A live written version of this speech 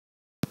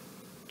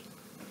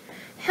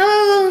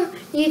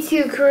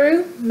YouTube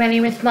crew, my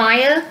name is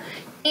Maya,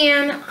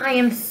 and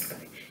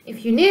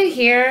if you're new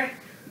here,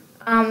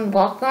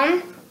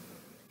 welcome.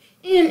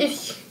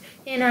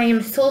 And I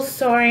am so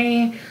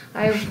sorry,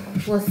 I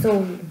was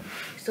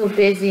so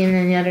busy and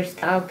then the other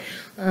stuff.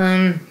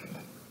 I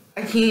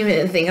can't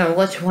even think of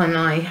which one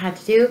I had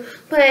to do,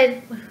 but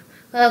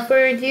without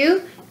further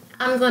ado,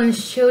 I'm going to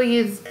show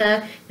you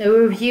the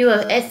review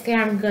of Etsy.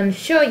 I'm going to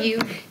show you.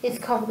 It's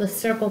called the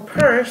Circle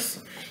Purse,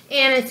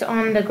 and it's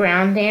on the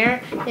ground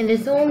there, and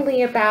it's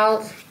only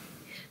about,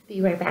 be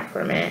right back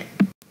for a minute.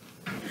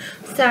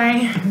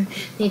 Sorry,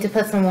 need to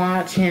put some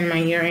watch in my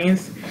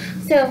earrings.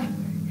 So,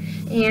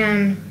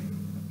 and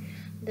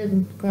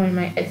going to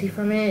my Etsy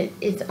for a minute,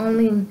 it's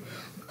only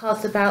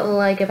costs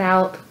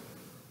about,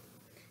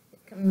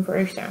 it's coming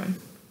very soon.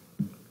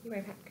 Be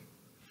right back.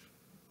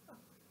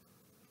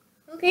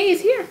 Okay,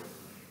 it's here.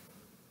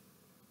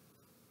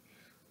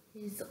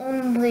 It's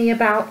only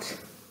about,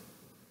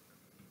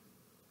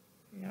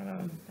 no,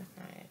 that's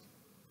not it.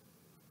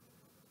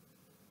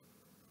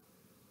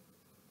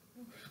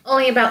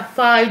 Only about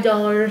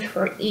 $5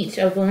 for each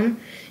of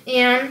them.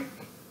 And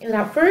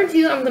without further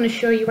ado, I'm going to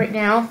show you right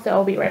now, so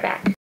I'll be right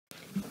back.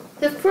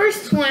 The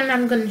first one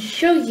I'm going to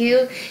show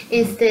you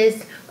is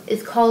this.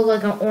 It's called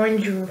like an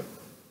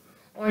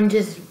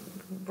oranges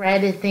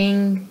red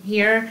thing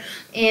here,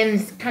 and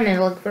it's kind of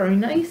look very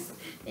nice,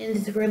 and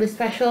it's really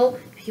special.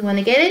 If you want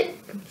to get it,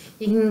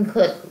 you can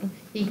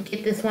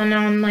get this one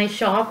on my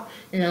shop,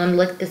 and I'll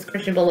link the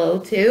description below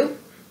too,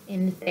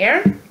 and it's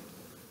there.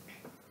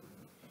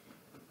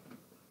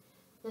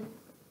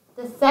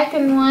 The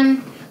second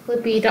one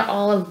would be the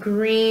olive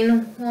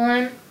green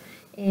one,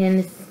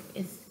 and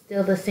it's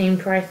still the same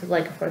price as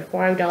like for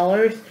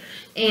 $5,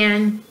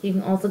 and you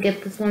can also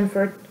get this one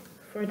for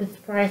this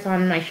price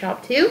on my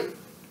shop too.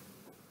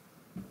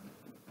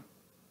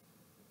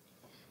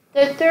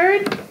 The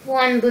third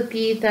one would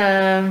be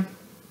let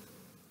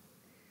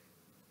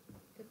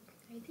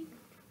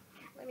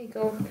me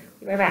go,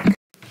 be right back.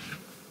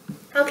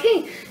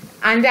 Okay,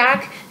 I'm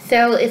back.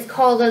 So it's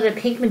called the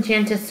Pink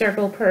Magenta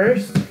Circle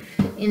Purse.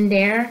 In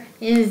there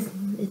is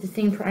the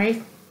same price.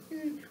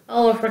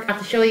 Oh, I forgot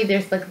to show you.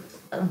 There's like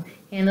a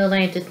handle that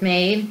I just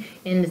made,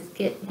 and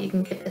you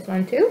can get this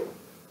one too.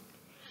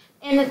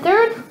 And the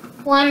third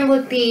one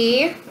would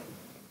be,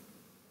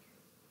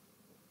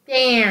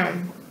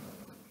 bam!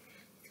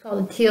 It's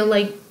called a Teal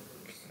Lake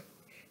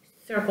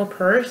Circle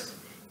Purse,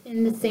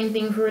 and the same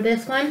thing for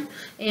this one.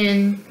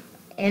 And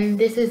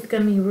this is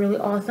gonna be really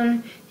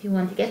awesome if you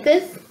want to get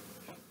this.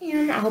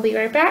 And I'll be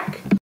right back.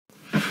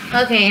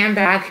 Okay, I'm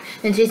back.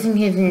 And just in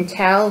case you didn't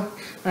tell,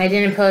 I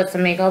didn't put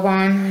some makeup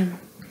on.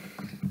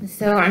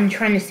 So I'm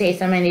trying to say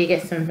something. I need to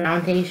get some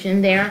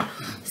foundation there.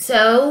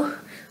 So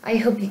I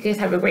hope you guys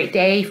have a great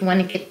day. If you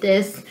want to get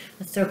this,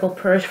 a circle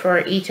purse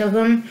for each of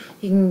them,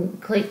 you can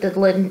click the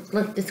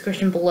link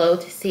description below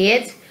to see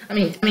it. I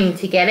mean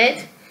to get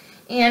it.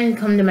 And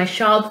come to my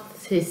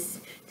shop to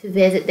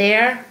visit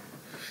there.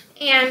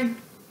 And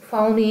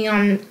follow me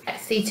on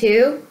Etsy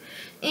too.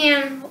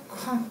 And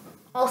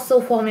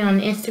also follow me on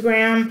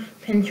Instagram,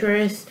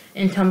 Pinterest,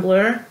 and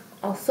Tumblr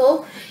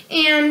also.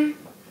 And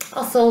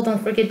also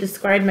don't forget to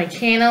subscribe to my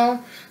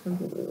channel,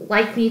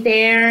 like me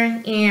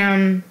there,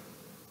 and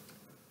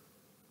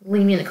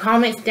leave me in the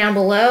comments down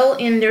below.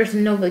 And there's a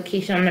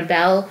notification on the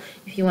bell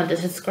if you want to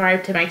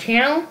subscribe to my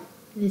channel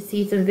to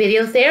see some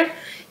videos there.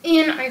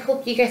 And I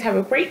hope you guys have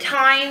a great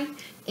time,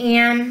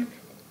 and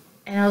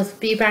I'll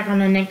be back on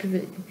the next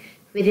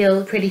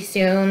video pretty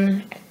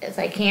soon as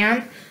I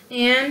can.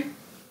 And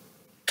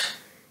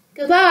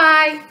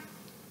goodbye!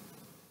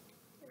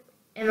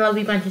 And love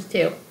you bunches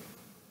too.